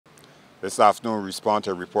This afternoon, we respond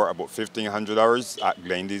to a report about 1500 hours at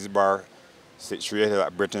Glendene's bar, situated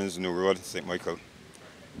at Brittons New Road, St. Michael,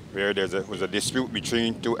 where there was a dispute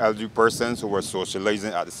between two elderly persons who were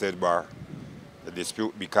socializing at the said bar. The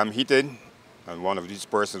dispute became heated, and one of these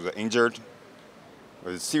persons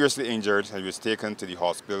was seriously injured, and he was taken to the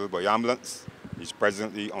hospital by ambulance. He's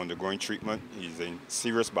presently undergoing treatment. He's in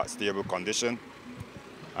serious but stable condition,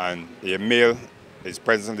 and a male is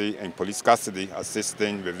presently in police custody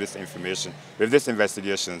assisting with this information, with these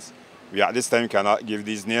investigations. We at this time cannot give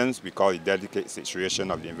these names because of the delicate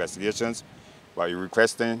situation of the investigations, but we're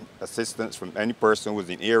requesting assistance from any person who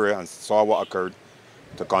was in the area and saw what occurred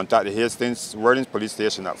to contact the Hastings Worthing Police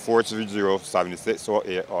Station at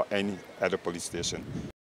 430-7608 or any other police station.